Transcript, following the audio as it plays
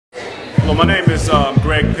Well, my name is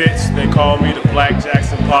Greg Pitts. They call me the Black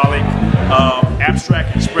Jackson Pollock,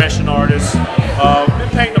 abstract expression artist. Been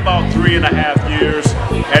painting about 3.5 years.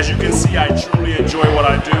 As you can see, I truly enjoy what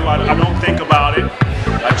I do. I don't think about it.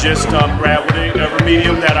 I just grab whatever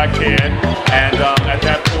medium that I can, and at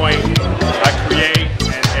that point, I create,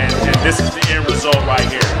 and this is the end result right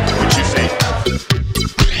here, which you see.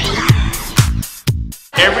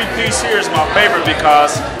 Every piece here is my favorite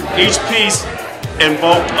because each piece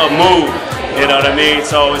invoked a mood, you know what I mean?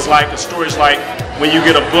 So it's like a story. It's like when you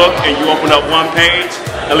get a book and you open up one page,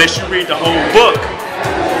 unless you read the whole book,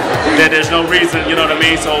 then there's no reason, you know what I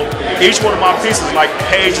mean? So each one of my pieces is like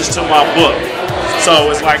pages to my book.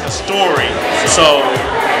 So it's like a story. So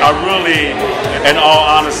I really, in all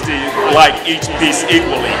honesty, like each piece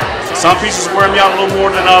equally. Some pieces wear me out a little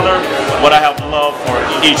more than others, but I have love for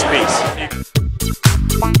each piece.